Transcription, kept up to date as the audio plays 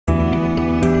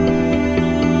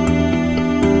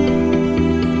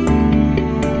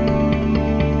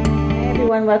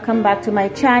everyone, welcome back to my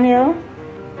channel.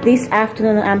 This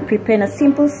afternoon I'm preparing a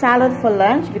simple salad for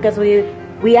lunch because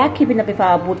we are keeping up with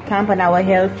our boot camp and our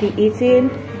healthy eating.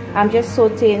 I'm just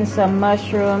sauteing some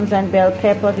mushrooms and bell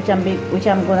peppers which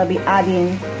I'm going to be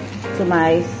adding to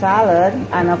my salad,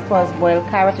 and of course boiled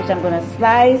carrots which I'm going to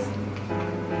slice,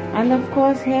 and of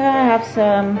course here I have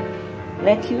some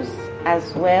lettuce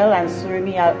as well, and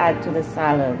surimi I'll add to the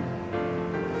salad.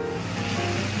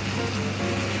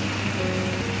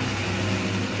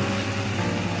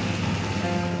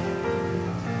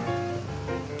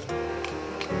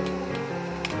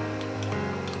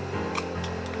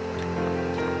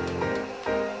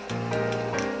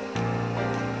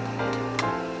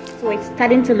 So it's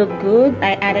starting to look good.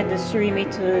 I added the surimi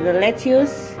to the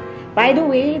lettuce. By the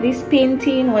way, this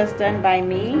painting was done by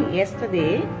me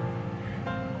yesterday.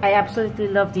 I absolutely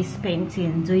love this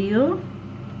painting. Do you?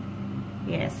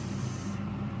 Yes.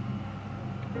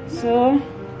 So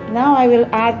now I will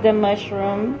add the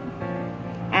mushroom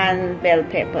and bell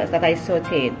peppers that I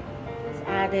sauteed.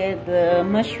 Added the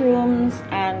mushrooms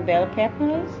and bell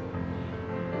peppers.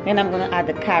 Then I'm going to add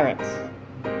the carrots.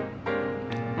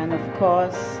 And of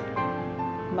course,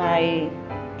 my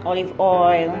olive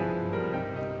oil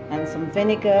and some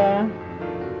vinegar.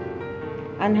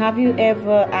 And have you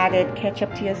ever added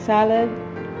ketchup to your salad?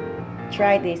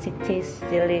 Try this, it tastes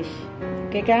delish.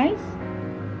 Okay guys,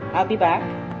 I'll be back.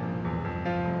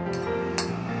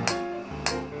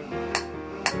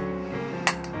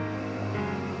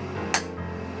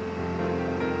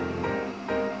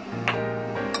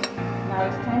 Now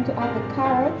it's time to add the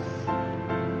carrots.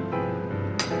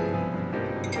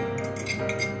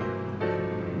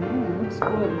 Looks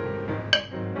good.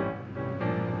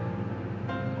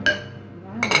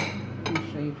 Wow, let me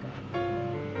show you guys.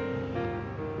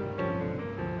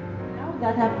 Now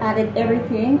that I've added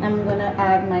everything, I'm gonna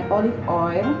add my olive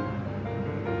oil.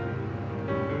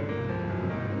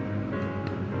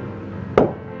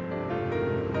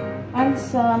 And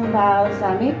some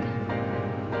balsamic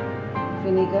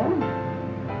vinegar.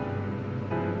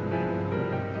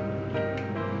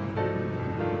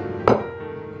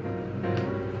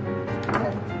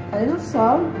 A little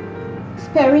salt,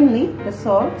 sparingly the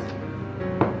salt.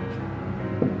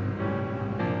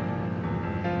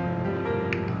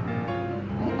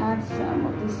 I add some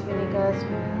of this vinegar as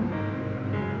well,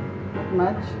 not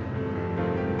much.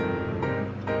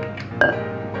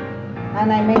 And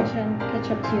I mentioned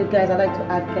ketchup to you guys. I like to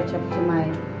add ketchup to my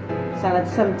salad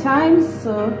sometimes,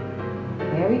 so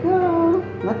there we go.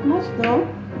 Not much though.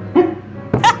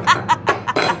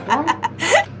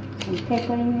 Some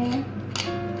pepper in here.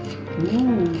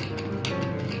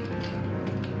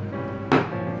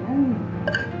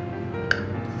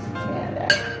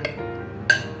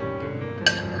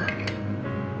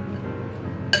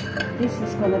 This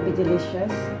is gonna be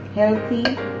delicious, healthy,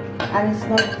 and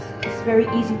it's very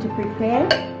easy to prepare,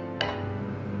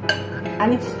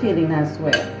 and it's filling as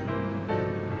well.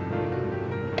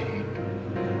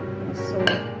 So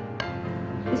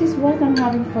this is what I'm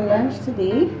having for lunch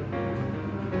today.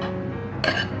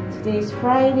 Today is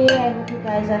Friday. I hope you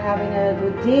guys are having a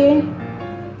good day.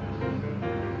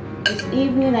 This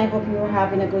evening, I hope you're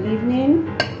having a good evening.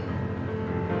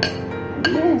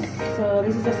 Yes, so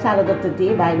this is the salad of the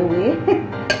day, by the way.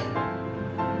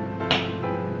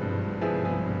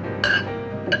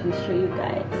 Let me show you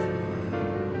guys.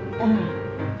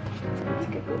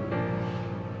 Take a good.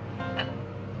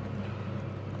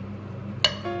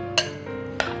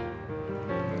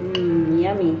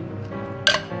 Yummy.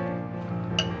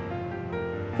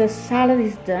 The salad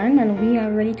is done and we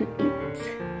are ready to eat.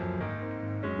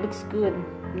 Looks good.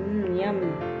 Yum.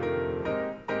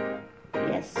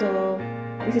 Yes, so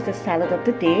this is the salad of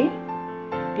the day.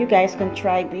 You guys can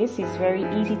try this. It's very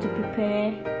easy to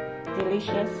prepare,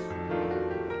 delicious.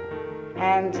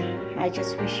 And I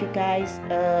just wish you guys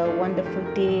a wonderful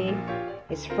day.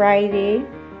 It's Friday,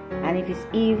 and if it's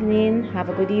evening, have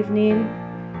a good evening.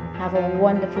 Have a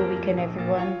wonderful weekend,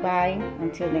 everyone. Bye.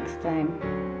 Until next time.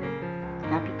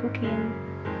 Happy cooking.